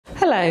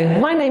Hello,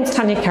 my name's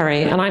Tanya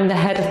Curry and I'm the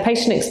Head of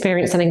Patient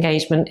Experience and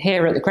Engagement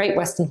here at the Great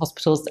Western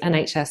Hospitals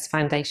NHS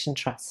Foundation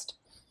Trust.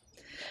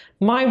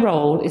 My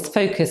role is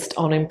focused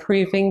on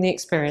improving the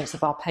experience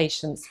of our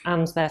patients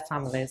and their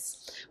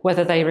families,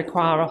 whether they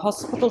require a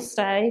hospital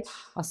stay,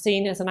 are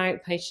seen as an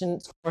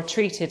outpatient, or are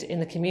treated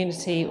in the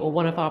community or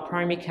one of our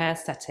primary care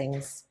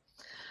settings.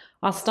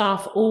 Our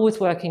staff always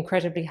work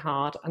incredibly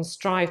hard and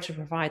strive to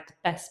provide the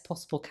best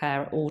possible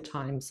care at all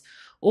times,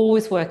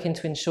 always working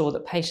to ensure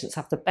that patients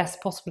have the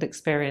best possible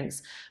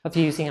experience of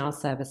using our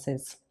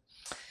services.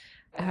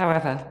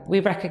 However, we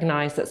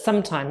recognise that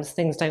sometimes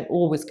things don't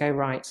always go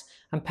right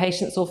and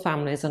patients or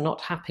families are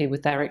not happy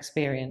with their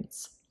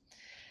experience.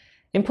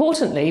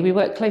 Importantly, we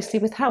work closely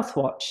with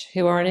Healthwatch,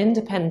 who are an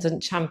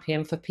independent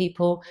champion for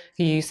people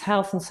who use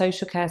health and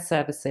social care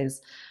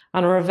services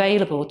and are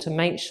available to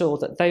make sure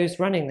that those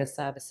running the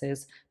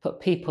services put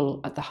people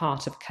at the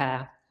heart of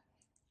care.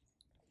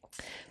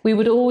 We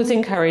would always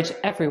encourage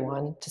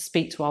everyone to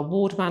speak to our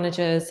ward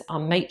managers, our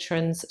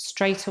matrons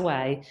straight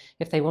away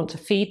if they want to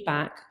feed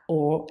back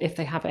or if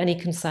they have any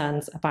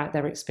concerns about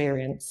their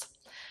experience.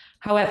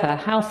 However,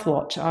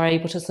 Healthwatch are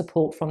able to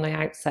support from the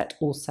outset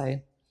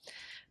also.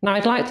 Now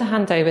I'd like to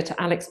hand over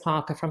to Alex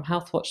Parker from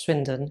Healthwatch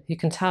Swindon, who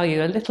can tell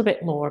you a little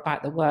bit more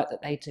about the work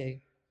that they do.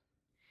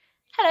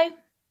 Hello,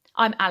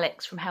 I'm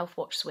Alex from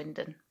Healthwatch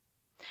Swindon.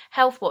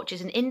 Healthwatch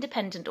is an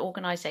independent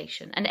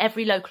organisation and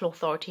every local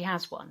authority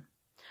has one.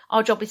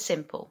 Our job is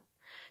simple,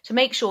 to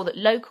make sure that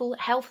local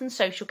health and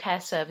social care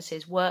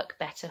services work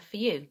better for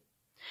you.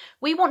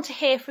 We want to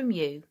hear from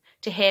you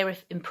to hear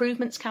if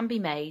improvements can be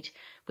made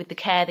with the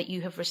care that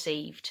you have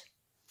received,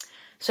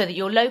 so that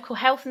your local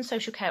health and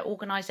social care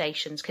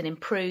organisations can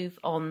improve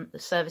on the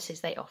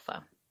services they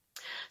offer.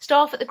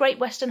 Staff at the Great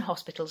Western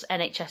Hospitals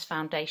NHS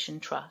Foundation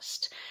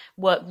Trust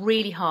work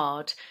really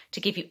hard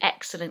to give you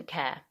excellent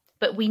care,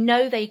 but we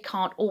know they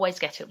can't always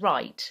get it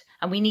right,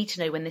 and we need to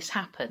know when this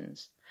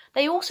happens.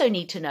 They also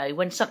need to know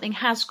when something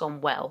has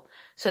gone well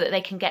so that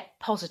they can get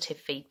positive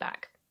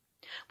feedback.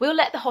 We'll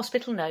let the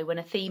hospital know when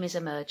a theme is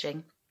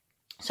emerging,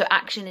 so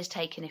action is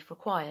taken if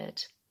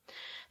required.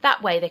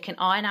 That way they can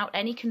iron out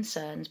any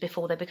concerns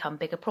before they become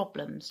bigger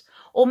problems,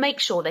 or make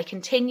sure they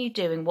continue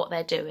doing what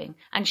they're doing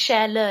and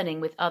share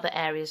learning with other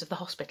areas of the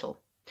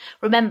hospital.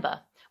 Remember,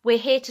 we're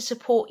here to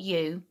support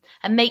you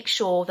and make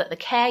sure that the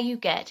care you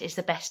get is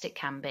the best it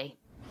can be.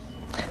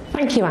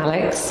 Thank you,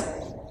 Alex.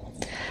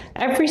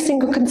 Every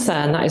single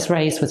concern that is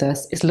raised with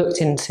us is looked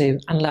into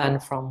and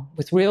learned from,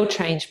 with real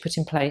change put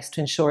in place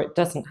to ensure it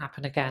doesn't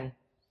happen again.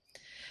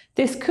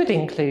 This could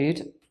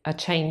include a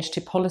change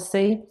to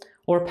policy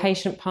or a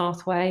patient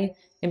pathway,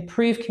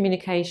 improved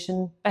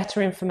communication,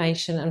 better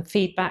information and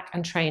feedback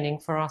and training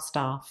for our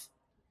staff.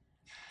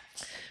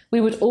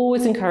 We would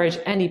always encourage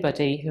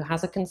anybody who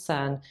has a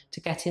concern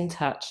to get in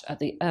touch at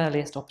the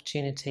earliest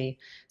opportunity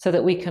so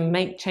that we can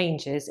make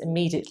changes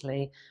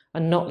immediately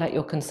and not let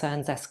your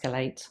concerns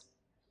escalate.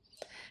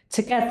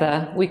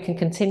 Together, we can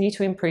continue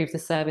to improve the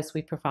service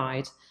we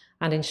provide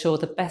and ensure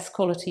the best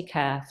quality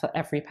care for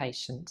every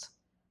patient.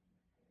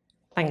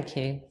 Thank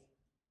you.